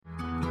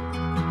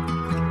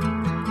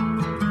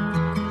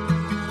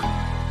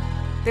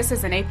This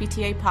is an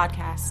APTA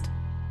podcast.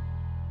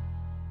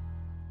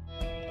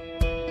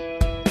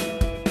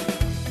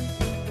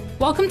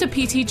 Welcome to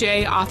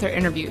PTJ Author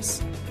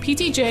Interviews.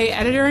 PTJ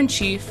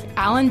Editor-in-Chief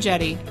Alan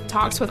Jetty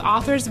talks with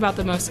authors about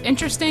the most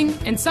interesting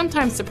and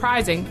sometimes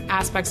surprising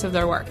aspects of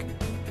their work.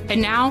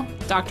 And now,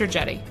 Dr.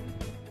 Jetty.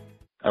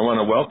 I want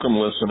to welcome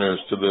listeners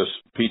to this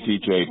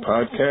PTJ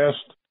podcast.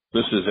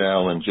 This is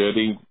Alan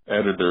Jetty,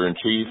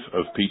 Editor-in-Chief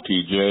of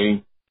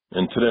PTJ,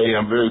 and today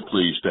I'm very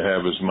pleased to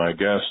have as my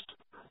guest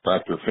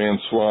Dr.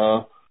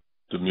 Francois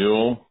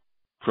Demule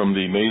from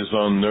the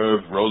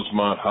Maisonneuve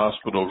Rosemont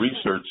Hospital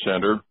Research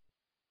Center,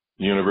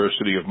 the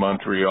University of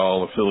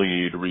Montreal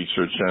Affiliated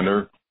Research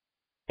Center,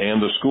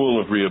 and the School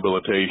of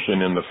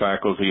Rehabilitation in the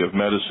Faculty of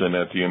Medicine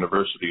at the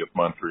University of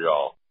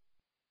Montreal.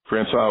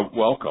 Francois,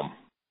 welcome.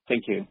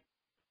 Thank you.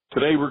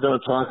 Today we're going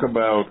to talk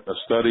about a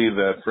study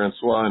that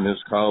Francois and his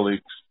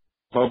colleagues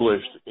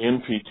published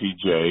in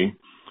PTJ.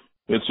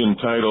 It's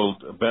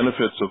entitled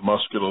Benefits of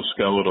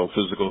Musculoskeletal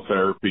Physical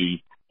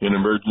Therapy in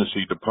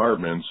Emergency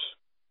Departments,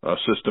 a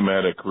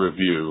Systematic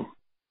Review.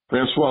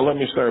 Francois, let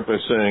me start by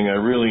saying I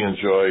really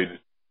enjoyed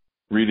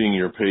reading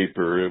your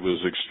paper. It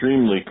was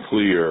extremely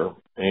clear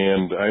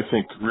and I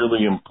think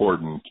really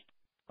important.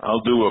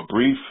 I'll do a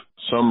brief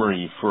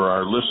summary for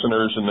our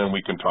listeners and then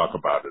we can talk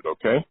about it,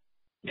 okay?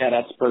 Yeah,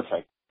 that's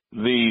perfect.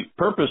 The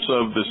purpose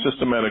of the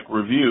systematic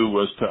review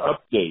was to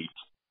update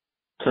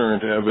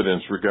current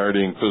evidence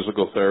regarding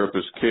physical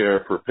therapist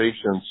care for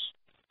patients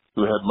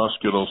who had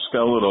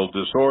musculoskeletal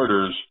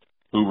disorders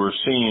who were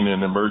seen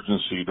in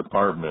emergency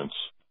departments.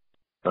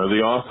 The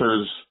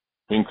authors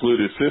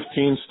included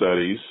 15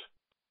 studies,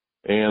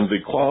 and the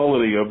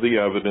quality of the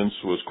evidence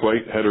was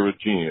quite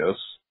heterogeneous.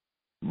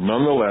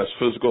 Nonetheless,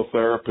 physical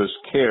therapist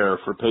care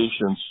for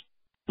patients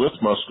with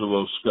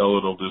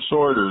musculoskeletal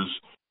disorders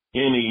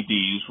in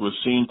EDs was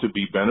seen to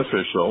be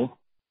beneficial,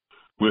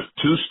 with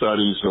 2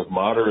 studies of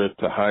moderate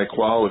to high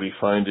quality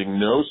finding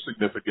no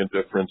significant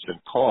difference in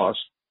cost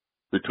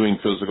between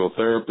physical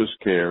therapist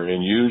care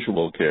and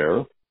usual care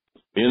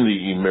in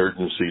the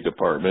emergency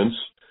departments,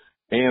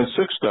 and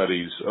 6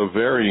 studies of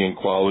varying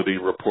quality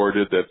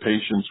reported that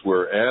patients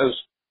were as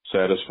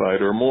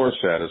satisfied or more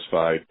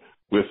satisfied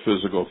with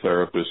physical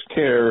therapist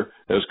care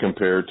as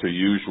compared to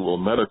usual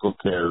medical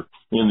care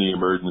in the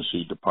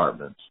emergency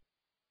department.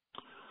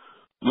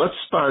 Let's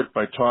start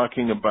by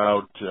talking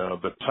about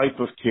the type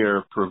of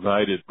care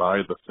provided by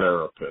the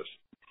therapist.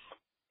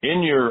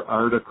 In your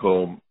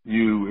article,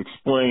 you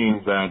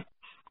explain that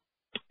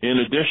in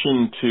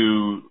addition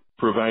to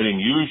providing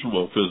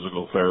usual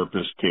physical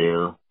therapist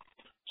care,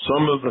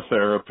 some of the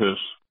therapists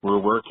were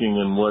working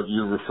in what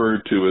you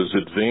referred to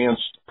as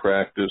advanced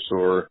practice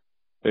or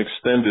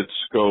extended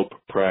scope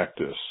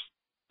practice.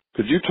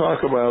 Could you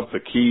talk about the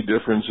key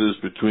differences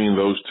between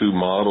those 2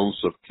 models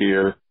of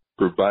care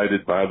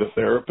provided by the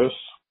therapists?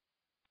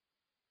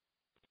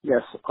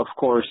 Yes, of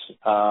course.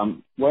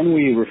 When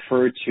we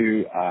refer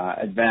to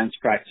advanced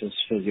practice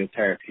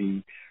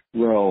physiotherapy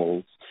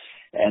roles,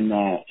 and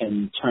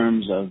in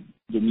terms of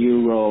the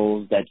new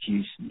roles that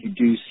you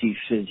do see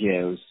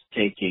physios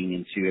taking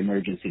into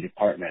emergency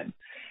department,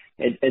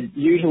 it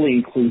usually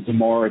includes a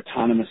more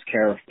autonomous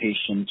care of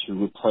patients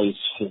to replace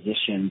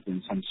physicians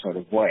in some sort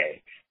of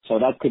way. So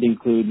that could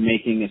include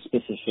making a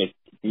specific,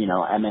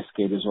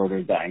 MSK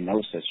disorder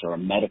diagnosis or a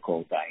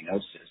medical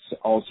diagnosis,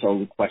 also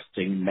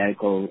requesting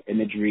medical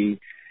imagery,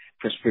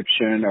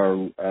 prescription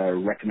or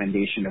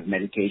recommendation of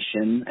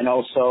medication, and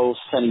also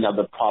setting up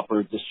the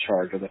proper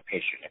discharge of the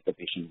patient. If the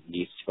patient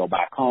needs to go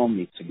back home,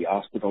 needs to be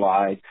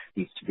hospitalized,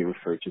 needs to be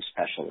referred to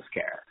specialist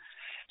care.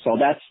 So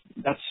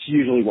that's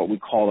usually what we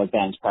call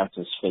advanced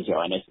practice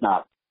physio, and it's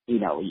not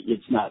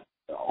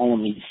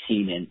only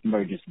seen in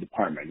emergency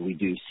department. We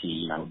do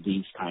see,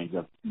 these kinds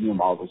of new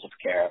models of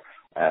care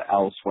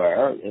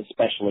elsewhere,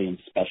 especially in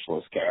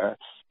specialist care.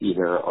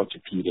 Either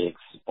orthopedics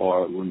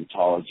or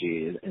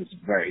rheumatology is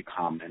very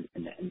common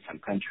in some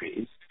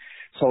countries.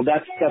 So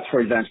that's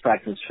for advanced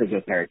practice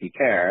physiotherapy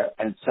care.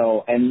 And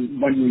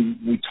when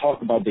we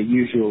talk about the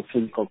usual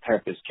physical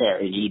therapist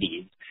care in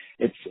EDs,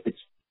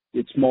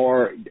 it's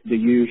more the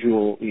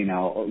usual,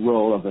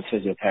 role of a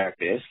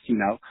physiotherapist,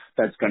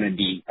 that's going to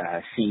be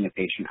seeing a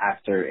patient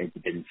after it's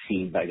been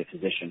seen by the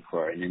physician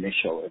for an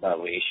initial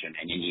evaluation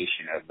and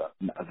initiation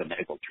of the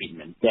medical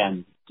treatment.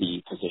 Then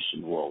the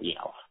physician will,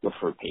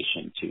 refer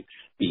patient to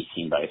be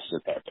seen by a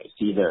physiotherapist,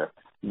 either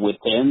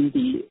within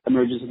the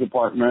emergency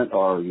department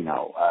or,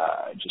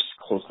 just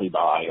closely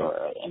by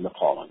or in the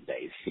following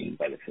days seen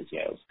by the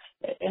physios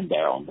in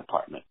their own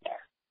department there.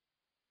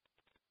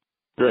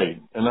 Great.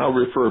 And I'll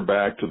refer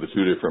back to the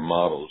 2 different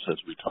models as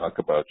we talk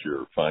about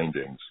your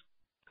findings.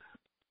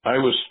 I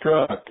was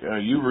struck,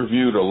 you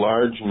reviewed a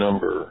large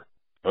number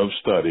of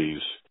studies,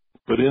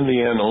 but in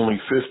the end only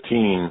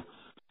 15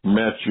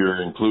 met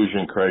your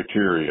inclusion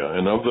criteria.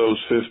 And of those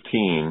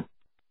 15,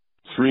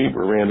 3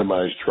 were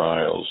randomized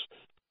trials,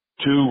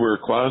 2 were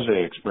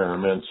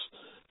quasi-experiments,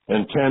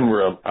 and 10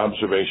 were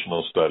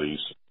observational studies.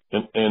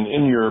 And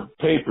in your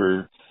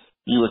paper,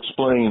 you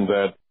explained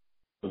that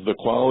the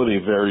quality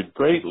varied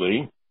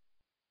greatly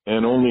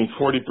and only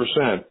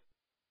 40%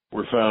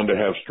 were found to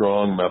have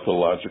strong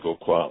methodological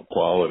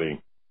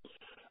quality.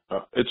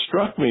 It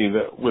struck me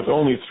that with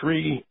only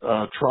 3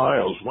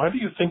 trials, why do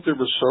you think there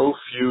were so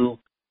few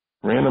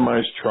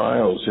randomized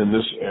trials in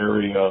this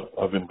area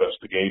of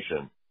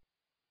investigation?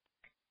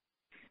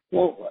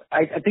 Well,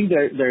 I think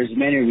there's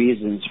many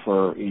reasons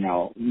for,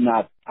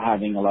 not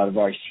having a lot of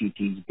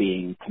RCTs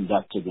being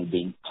conducted and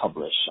being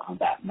published on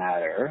that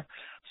matter.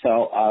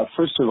 So,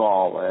 first of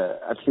all,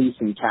 at least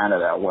in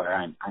Canada where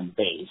I'm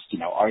based,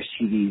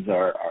 RCTs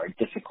are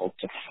difficult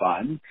to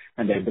fund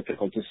and they're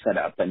difficult to set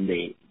up, and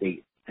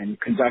and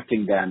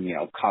conducting them,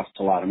 costs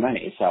a lot of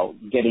money. So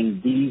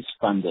getting these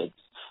kind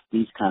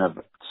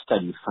of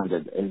studies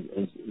funded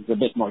is a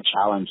bit more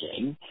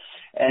challenging.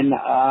 And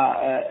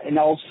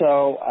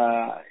also,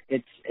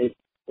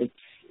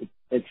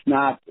 it's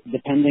not,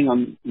 depending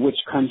on which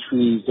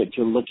countries that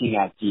you're looking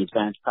at, the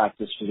advanced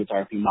practice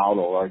physiotherapy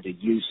model or the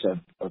use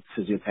of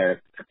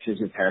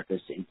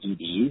physiotherapists in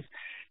EDs.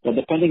 But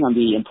depending on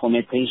the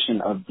implementation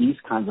of these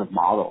kinds of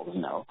models,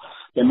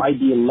 there might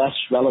be less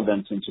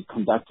relevance into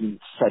conducting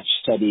such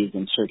studies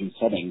in certain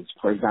settings.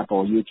 For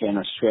example, UK and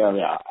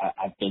Australia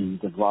have been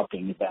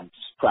developing advanced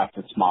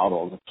practice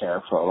models of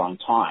care for a long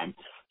time.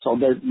 So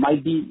there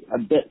might be a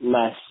bit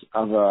less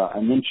of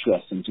an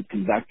interest into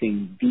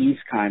conducting these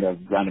kind of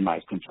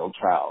randomized controlled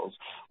trials,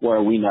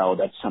 where we know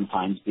that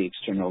sometimes the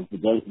external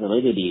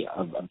validity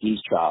of these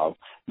trials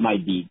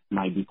might be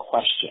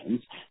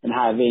questioned.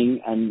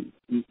 And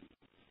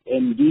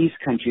in these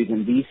countries,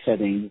 in these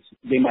settings,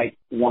 they might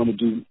want to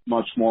do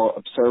much more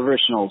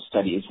observational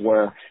studies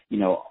where,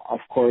 of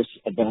course,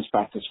 advanced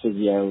practice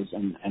physios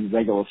and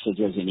regular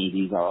physios in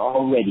EDs are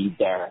already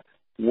there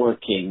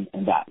working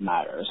in that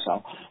matter.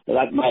 So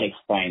that might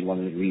explain one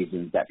of the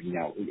reasons that,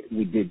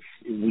 we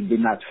did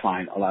not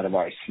find a lot of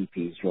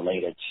RCPs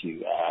related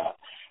to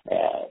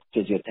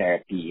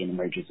physiotherapy in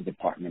emergency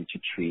department to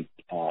treat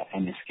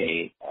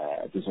MSK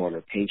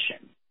disorder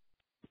patients.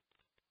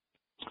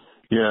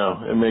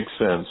 Yeah, it makes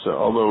sense.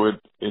 Although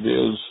it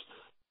is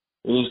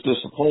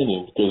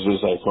disappointing, because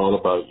as I thought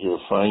about your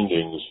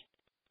findings,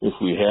 if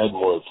we had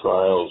more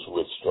trials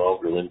with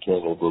stronger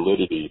internal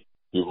validity,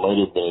 you might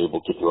have been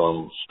able to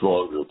draw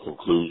stronger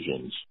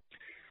conclusions.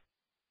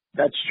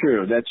 That's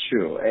true.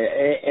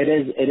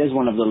 It is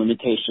one of the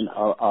limitations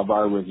of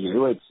our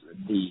review. It's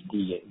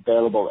the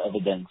available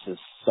evidence is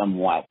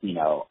somewhat,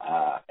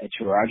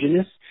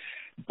 heterogeneous.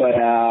 But,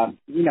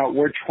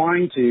 we're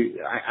trying to,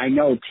 I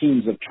know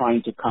teams are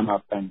trying to come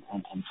up and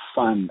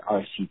fund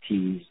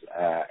RCTs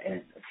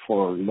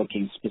for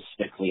looking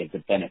specifically at the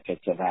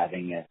benefits of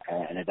having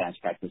an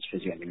advanced practice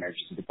physio in the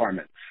emergency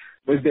department.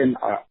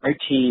 Our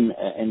team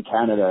in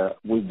Canada,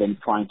 we've been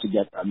trying to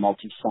get a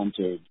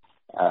multi-centered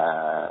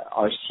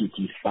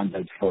RCT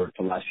funded for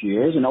the last few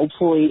years, and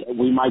hopefully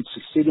we might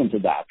succeed into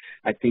that.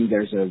 I think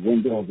there's a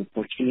window of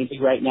opportunity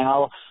right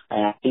now,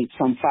 and I think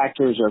some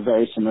factors are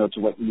very similar to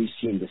what we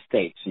see in the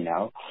States,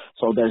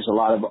 So there's a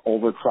lot of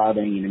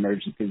overcrowding in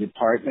emergency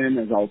department.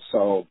 There's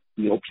also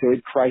the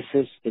opioid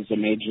crisis is a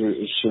major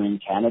issue in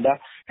Canada,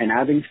 and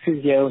having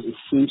physios, it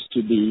seems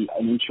to be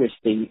an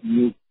interesting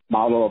new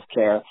model of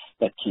care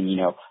that can,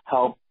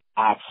 help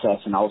access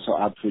and also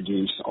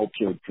outproduce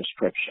opioid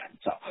prescription.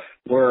 So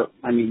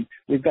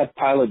we've got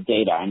pilot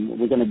data, and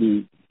we're going to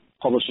be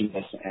publishing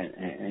this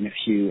in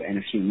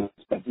a few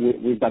months. But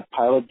we've got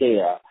pilot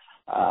data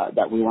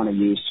that we want to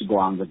use to go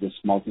on with this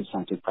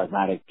multi-centered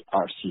pragmatic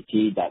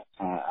RCT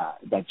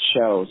that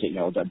shows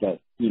that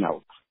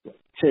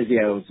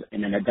physios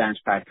in an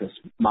advanced practice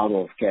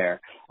model of care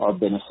are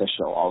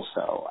beneficial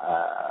also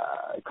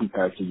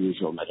compared to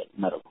usual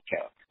medical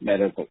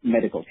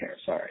care.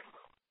 Sorry.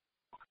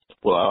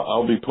 Well,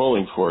 I'll be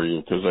pulling for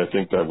you, because I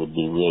think that would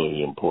be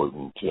really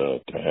important to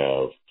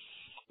have.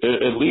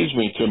 It leads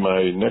me to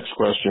my next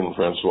question,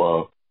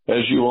 Francois.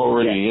 As you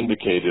already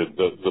indicated,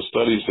 the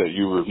studies that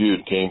you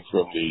reviewed came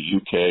from the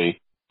UK,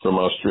 from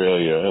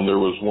Australia, and there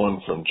was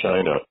one from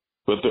China.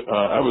 But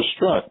I was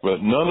struck,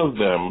 but none of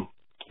them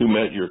who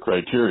met your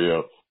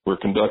criteria were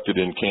conducted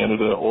in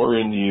Canada or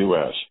in the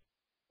US.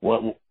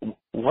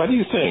 Why do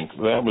you think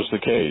that was the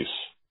case?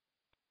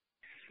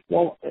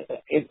 Well,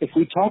 if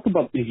we talk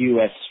about the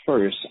U.S.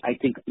 first, I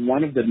think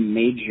one of the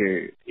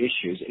major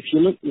issues, if you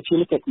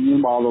look at new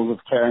models of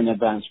care and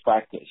advanced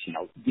practice,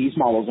 these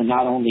models are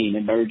not only in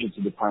emergency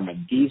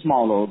department. These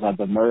models have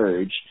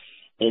emerged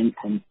in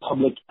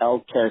public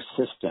health care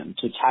system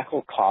to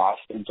tackle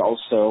cost and to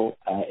also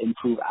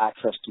improve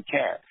access to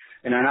care.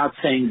 And I'm not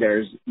saying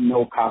there's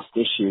no cost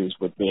issues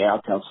with the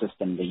healthcare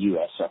system in the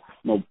U.S. or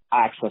no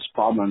access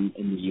problem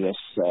in the U.S.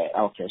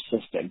 Healthcare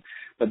system.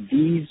 But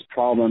these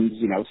problems,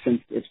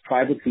 since it's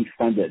privately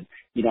funded,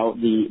 the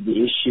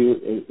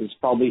issue is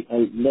probably a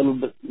little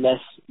bit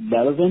less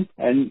relevant.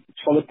 And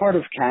for the part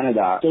of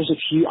Canada, there's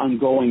a few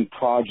ongoing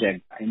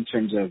projects in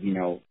terms of,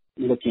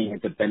 looking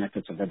at the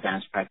benefits of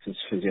advanced practice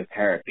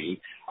physiotherapy.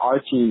 Our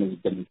team has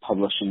been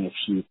publishing a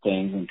few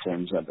things in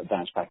terms of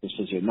advanced practice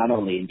physio, not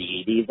only in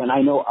the EDs, and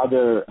I know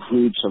other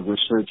groups of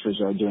researchers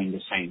are doing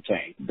the same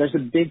thing. There's a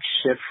big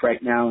shift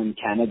right now in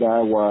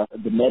Canada where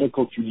the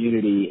medical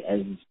community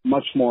has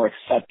much more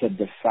accepted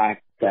the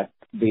fact that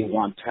they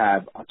want to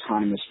have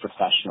autonomous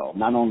professional,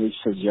 not only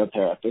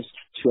physiotherapists,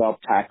 to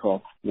help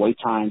tackle wait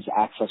times,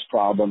 access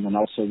problems, and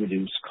also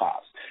reduce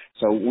costs.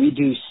 So we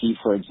do see,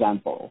 for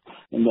example,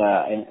 in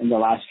the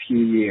last few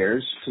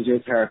years,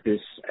 physiotherapists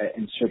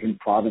in certain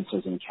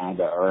provinces in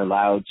Canada are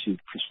allowed to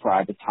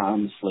prescribe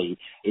autonomously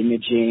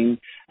imaging,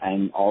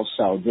 and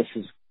also this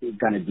is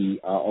going to be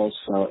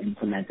also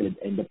implemented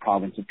in the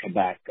province of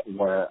Quebec,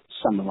 where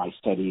some of my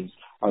studies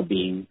are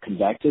being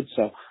conducted.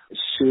 So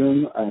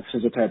soon,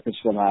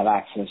 physiotherapists will have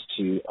access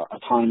to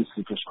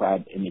autonomously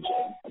prescribed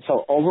imaging.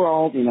 So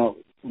overall,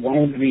 one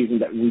of the reasons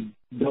that we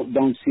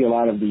don't see a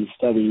lot of these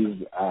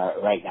studies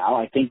right now,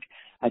 I think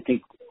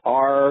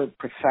our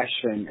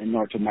profession in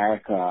North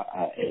America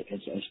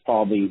is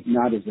probably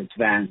not as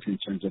advanced in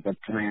terms of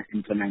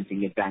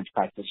implementing advanced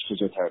practice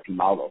physiotherapy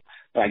model.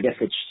 But I guess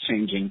it's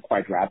changing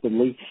quite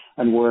rapidly,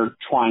 and we're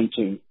trying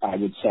to, I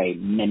would say,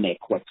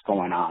 mimic what's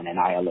going on in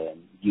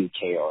Ireland,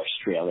 UK, or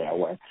Australia,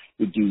 where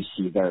we do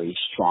see very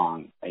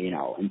strong,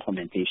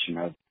 implementation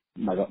of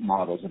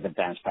models of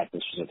advanced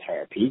practice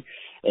physiotherapy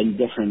in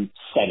different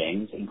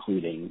settings,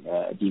 including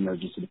the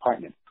emergency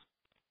department.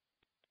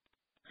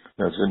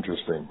 That's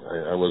interesting.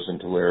 I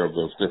wasn't aware of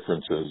those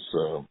differences.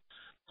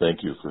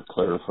 Thank you for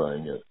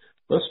clarifying it.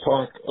 Let's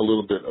talk a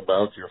little bit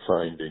about your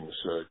findings.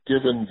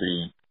 Given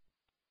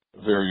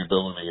the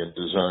variability in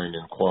design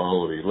and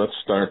quality, let's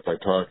start by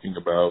talking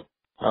about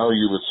how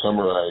you would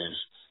summarize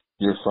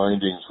your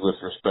findings with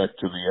respect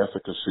to the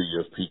efficacy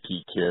of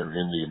PT care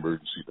in the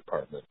emergency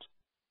department.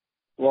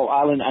 Well,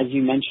 Alan, as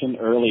you mentioned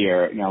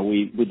earlier,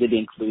 we did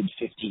include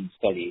 15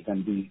 studies,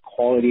 and the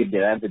quality of the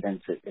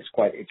evidence is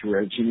quite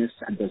heterogeneous,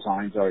 and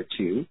designs are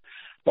too.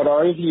 But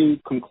our review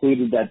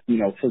concluded that,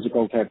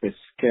 physical therapist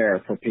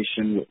care for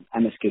patients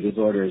with MSK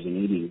disorders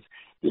and EDs,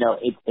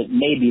 it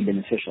may be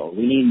beneficial.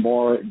 We need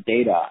more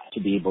data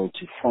to be able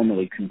to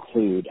formally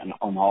conclude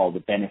on all the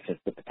benefits,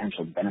 the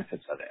potential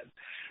benefits of it.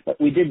 But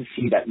we did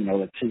see that,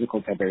 that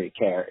physical therapy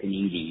care in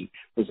ED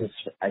was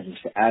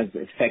as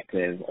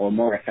effective or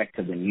more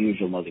effective than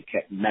usual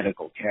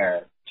medical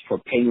care for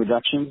pain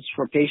reductions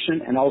for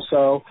patients. And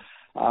also,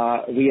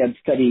 we had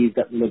studies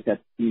that looked at,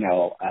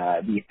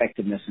 the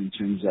effectiveness in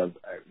terms of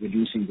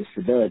reducing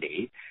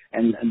disability.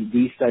 And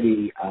these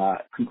studies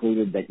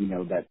concluded that,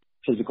 that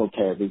physical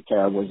therapy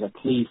care was at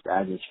least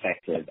as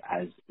effective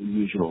as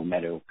usual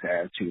medical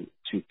care to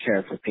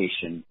care for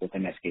patients with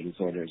MSK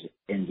disorders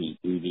in the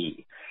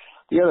ED.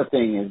 The other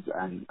thing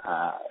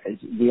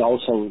is we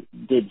also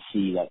did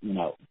see that,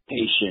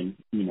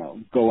 patients,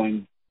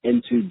 going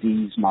into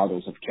these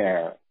models of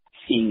care,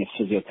 seeing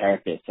a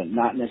physiotherapist and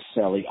not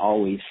necessarily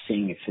always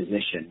seeing a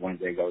physician when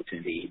they go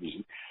to the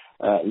ED,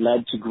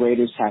 led to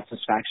greater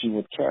satisfaction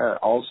with care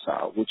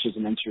also, which is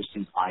an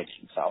interesting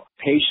finding. So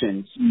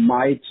patients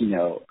might,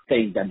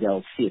 think that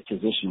they'll see a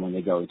physician when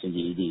they go to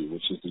the ED,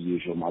 which is the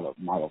usual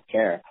model of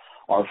care,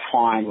 are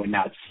fine with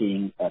not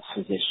seeing a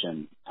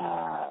physician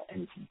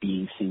and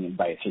being seen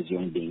by a physio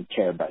and being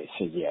cared by a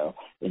physio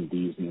in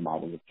these new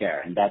models of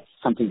care. And that's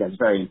something that's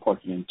very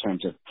important in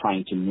terms of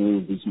trying to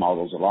move these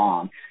models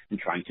along and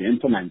trying to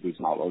implement these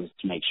models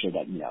to make sure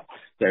that,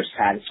 there's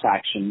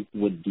satisfaction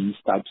with these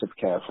types of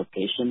care for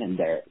patients and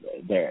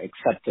they're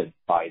accepted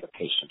by the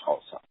patient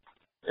also.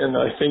 And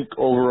I think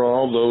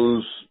overall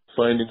those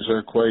findings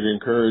are quite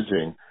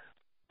encouraging.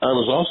 I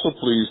was also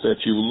pleased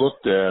that you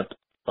looked at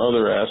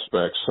other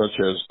aspects such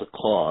as the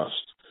cost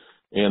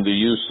and the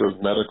use of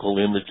medical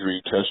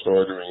imagery, test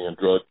ordering, and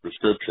drug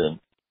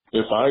prescription.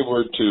 If I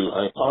were to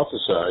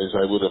hypothesize,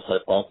 I would have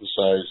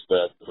hypothesized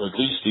that at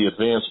least the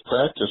advanced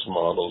practice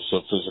models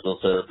of physical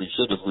therapy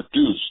should have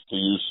reduced the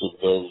use of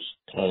those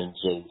kinds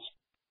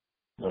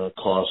of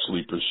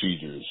costly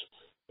procedures.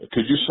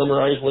 Could you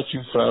summarize what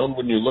you found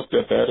when you looked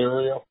at that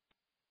area?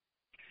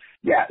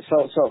 Yeah,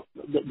 so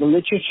the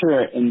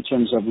literature in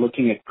terms of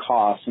looking at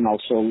costs and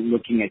also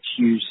looking at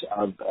use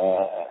of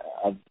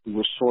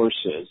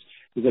resources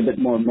is a bit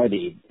more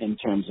muddy in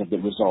terms of the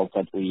result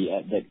that we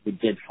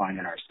did find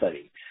in our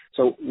study.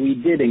 So we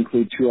did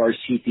include 2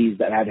 RCTs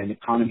that had an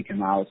economic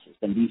analysis,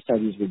 and these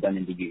studies were done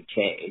in the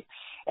UK.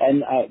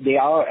 And they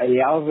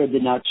however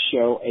did not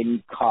show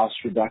any cost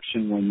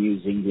reduction when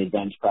using the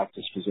advanced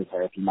practice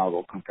physiotherapy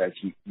model compared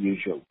to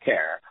usual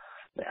care.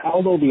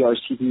 Although the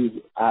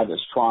RCTs had a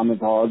strong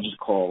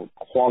methodological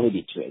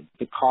quality to it,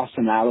 the cost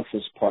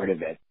analysis part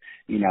of it,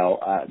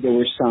 there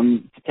were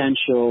some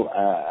potential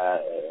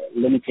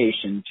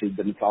limitation to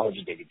the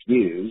methodology that it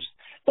used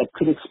that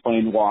could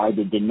explain why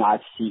they did not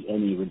see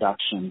any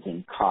reductions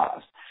in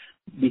cost.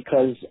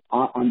 Because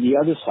on the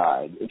other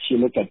side, if you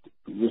look at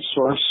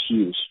resource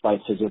use by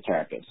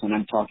physiotherapists, and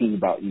I'm talking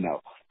about,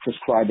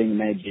 prescribing,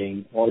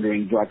 managing,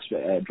 ordering drugs,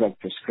 drug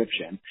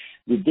prescription,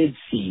 we did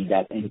see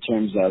that in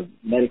terms of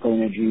medical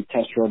imagery,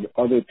 tests, or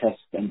other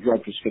tests and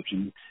drug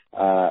prescription,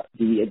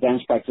 the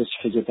advanced practice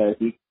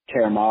physiotherapy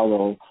care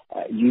model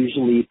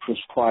usually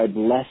prescribed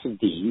less of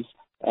these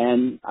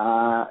and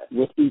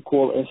with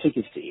equal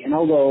efficacy. And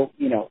although,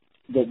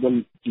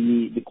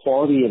 the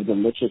quality of the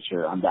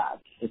literature on that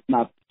is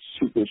not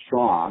super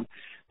strong,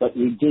 but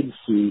we did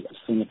see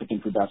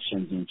significant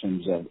reductions in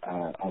terms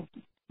of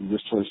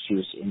resource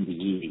use in the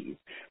EDs.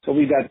 So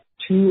we've got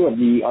two of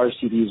the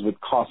RCTs with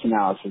cost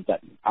analysis that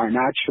are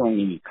not showing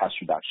any cost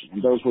reduction,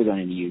 and those were done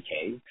in the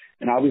UK.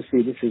 And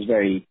obviously this is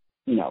very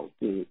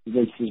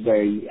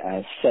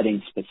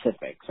setting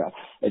specific. So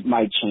it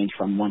might change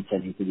from one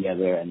setting to the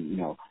other, and,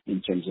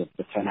 in terms of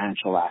the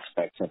financial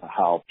aspects of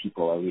how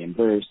people are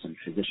reimbursed and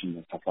physicians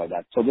and stuff like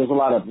that. So there's a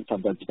lot of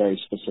stuff that's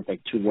very specific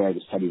to where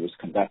the study was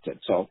conducted.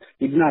 So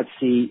we did not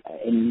see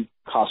any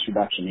cost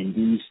reduction in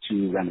these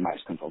two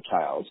randomized controlled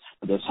trials.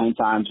 But at the same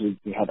time,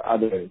 we had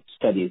other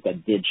studies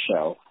that did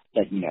show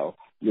that,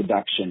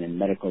 reduction in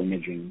medical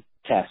imaging,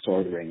 test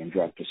ordering, and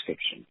drug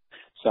prescription.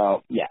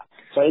 So yeah,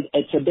 so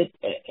it's a bit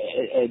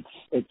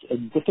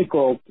it's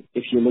difficult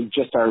if you look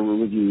just our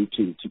review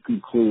to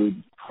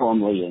conclude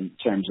formally in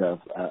terms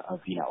of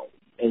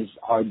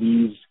are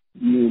these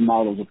new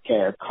models of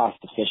care cost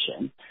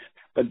efficient?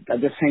 But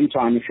at the same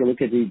time, if you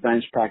look at the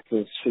advanced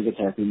practice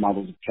physiotherapy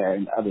models of care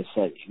in other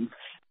settings,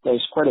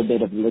 there's quite a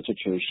bit of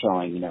literature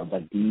showing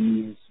that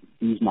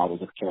these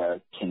models of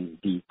care can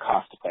be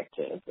cost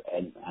effective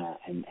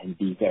and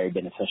be very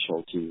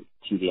beneficial to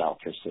the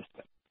healthcare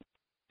system.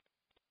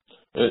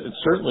 It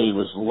certainly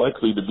was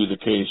likely to be the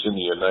case in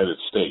the United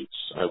States.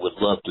 I would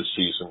love to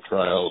see some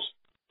trials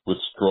with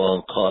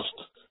strong cost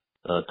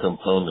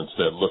components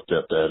that looked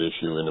at that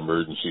issue in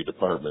emergency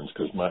departments,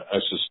 because I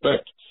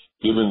suspect,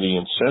 given the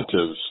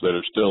incentives that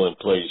are still in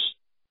place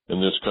in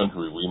this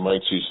country, we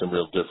might see some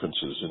real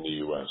differences in the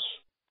U.S.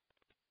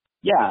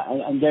 Yeah,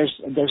 and there's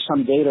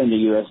some data in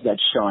the U.S.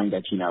 that's showing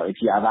that, if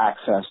you have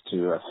access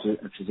to a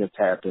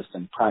physiotherapist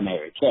in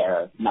primary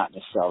care, not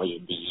necessarily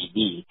in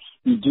DED,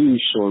 you do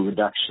show a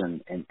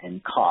reduction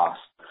in cost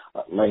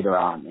later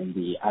on in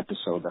the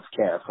episode of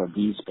care for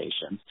these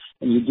patients.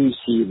 And you do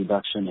see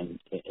reduction in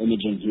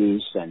imaging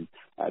use and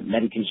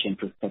medication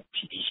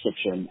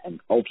prescription and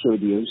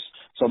opioid use.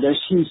 So there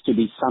seems to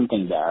be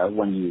something there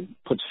when you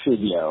put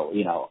physio,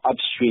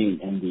 upstream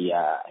in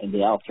the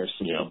healthcare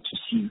system to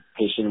see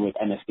patient with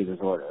MSK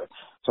disorder.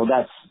 So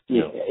that's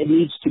it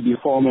needs to be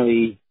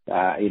formally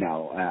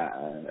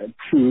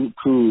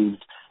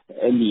proved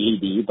in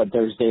the ED, but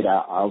there's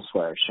data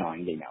elsewhere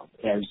showing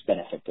there's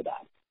benefit to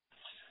that.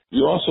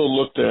 You also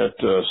looked at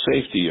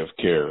safety of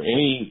care.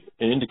 Any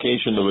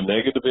indication of a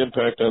negative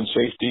impact on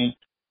safety,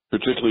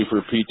 particularly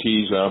for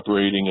PTs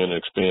operating an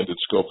expanded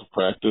scope of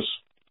practice?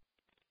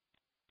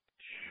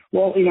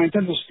 Well, in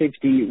terms of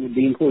safety,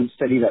 the included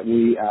study that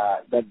we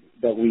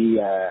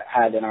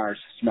had in our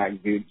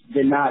systematic review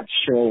did not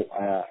show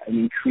an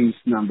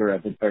increased number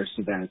of adverse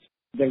events.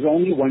 There's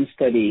only one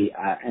study,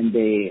 and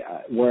they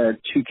where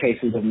two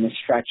cases of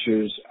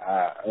misfractures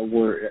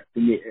were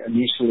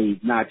initially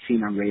not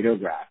seen on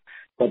radiograph.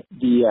 But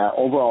the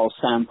overall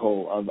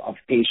sample of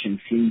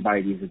patients seen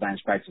by these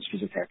advanced practice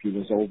physiotherapy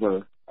was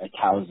over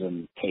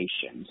 1,000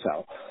 patients.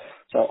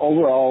 So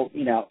overall,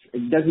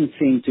 it doesn't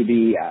seem to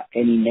be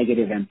any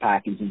negative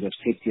impact in terms of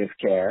safety of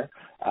care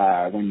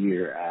when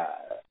you're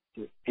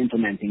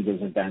implementing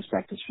this advanced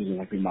practice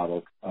physiotherapy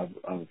model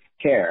of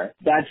care.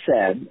 That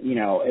said,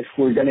 if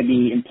we're going to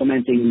be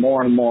implementing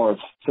more and more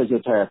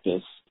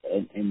physiotherapists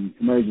in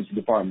emergency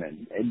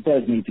department, it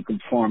does need to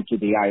conform to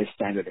the highest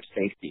standard of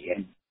safety.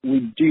 And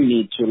we do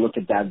need to look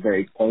at that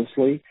very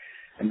closely.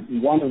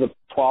 And one of the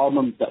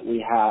problems that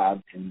we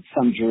have in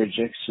some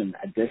jurisdictions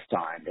at this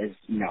time is,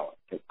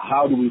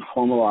 how do we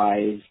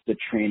formalize the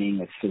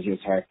training of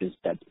physiotherapists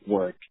that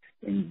work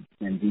in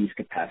these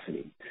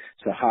capacities?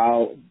 So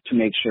how to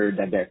make sure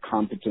that they're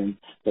competent,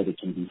 that it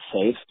can be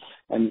safe.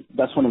 And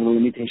that's one of the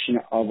limitations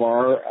of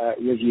our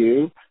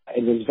review.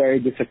 It was very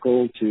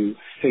difficult to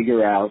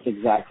figure out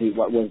exactly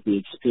what was the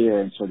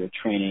experience or the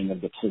training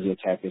of the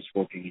physiotherapists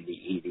working in the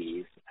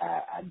EDs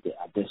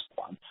at this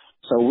point.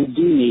 So we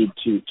do need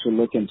to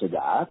look into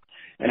that.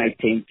 And I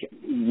think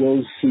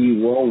we'll see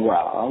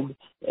worldwide,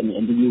 in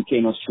the UK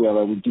and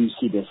Australia, we do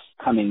see this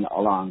coming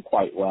along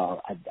quite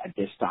well at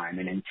this time.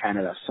 And in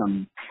Canada,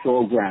 some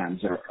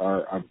programs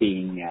are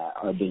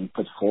being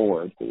put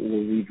forward.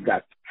 We've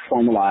got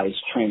formalized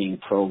training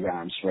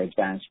programs for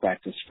advanced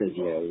practice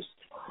physios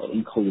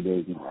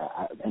included,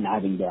 and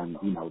having them,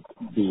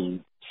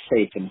 being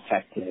safe and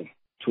effective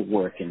to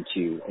work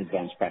into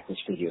advanced practice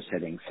physio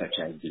settings such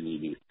as the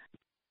ED.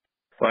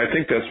 Well, I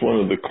think that's one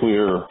of the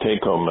clear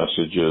take-home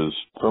messages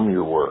from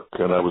your work,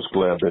 and I was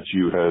glad that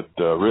you had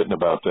written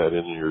about that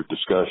in your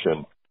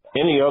discussion.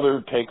 Any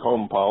other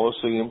take-home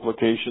policy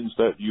implications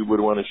that you would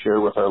want to share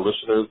with our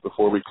listeners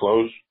before we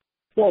close?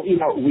 Well,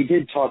 we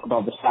did talk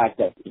about the fact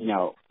that,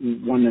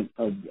 one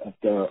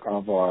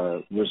of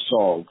our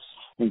results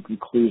in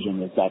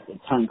conclusion is that it's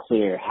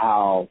unclear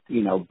how,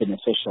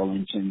 beneficial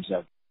in terms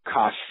of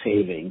cost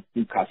saving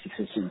and cost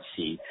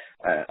efficiency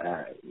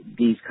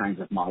these kinds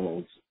of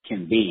models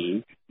can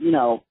be.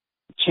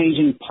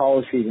 Changing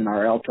policies in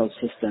our healthcare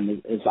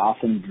system is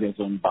often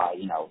driven by,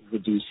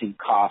 reducing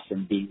costs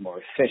and being more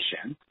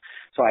efficient.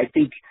 So I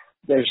think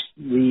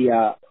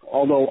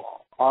although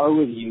our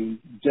review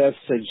does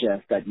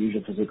suggest that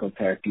usual physical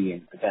therapy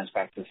and advanced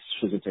practice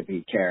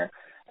physiotherapy care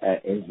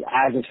is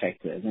as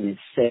effective and is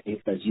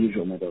safe as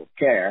usual medical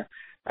care,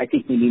 I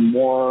think we need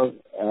more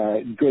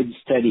good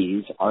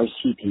studies,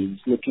 RCTs,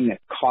 looking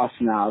at cost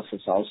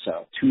analysis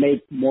also to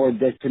make more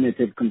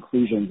definitive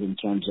conclusions in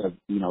terms of,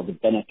 the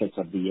benefits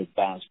of the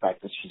advanced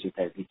practice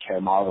physiotherapy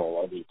care model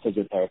or the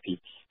physiotherapy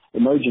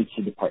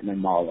emergency department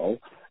model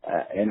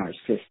in our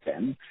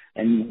system.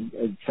 And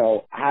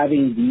so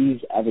having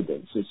these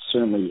evidence is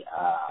certainly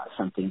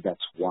something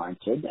that's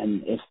warranted.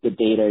 And if the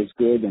data is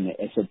good and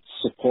if it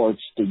supports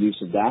the use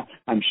of that,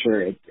 I'm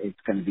sure it's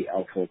going to be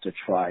helpful to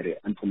try to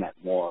implement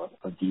more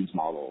of these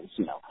models,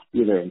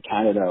 either in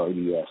Canada or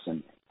the U.S.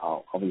 and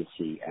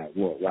obviously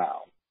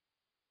worldwide.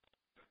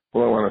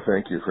 Well, I want to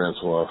thank you,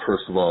 Francois,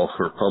 first of all,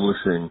 for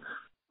publishing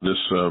this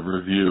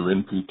review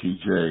in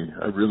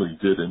PTJ. I really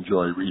did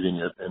enjoy reading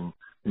it and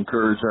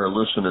encourage our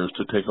listeners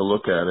to take a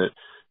look at it.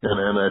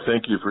 And I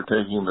thank you for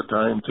taking the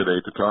time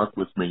today to talk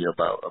with me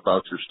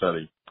about your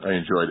study. I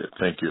enjoyed it.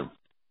 Thank you.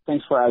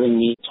 Thanks for having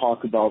me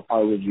talk about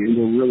our review.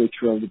 We're really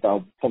thrilled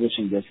about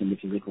publishing this in the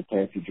Physical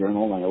Therapy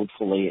Journal, and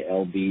hopefully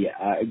it'll be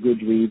a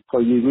good read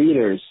for you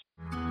readers.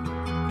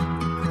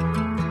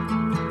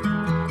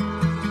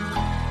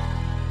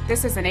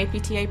 This is an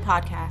APTA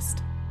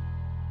podcast.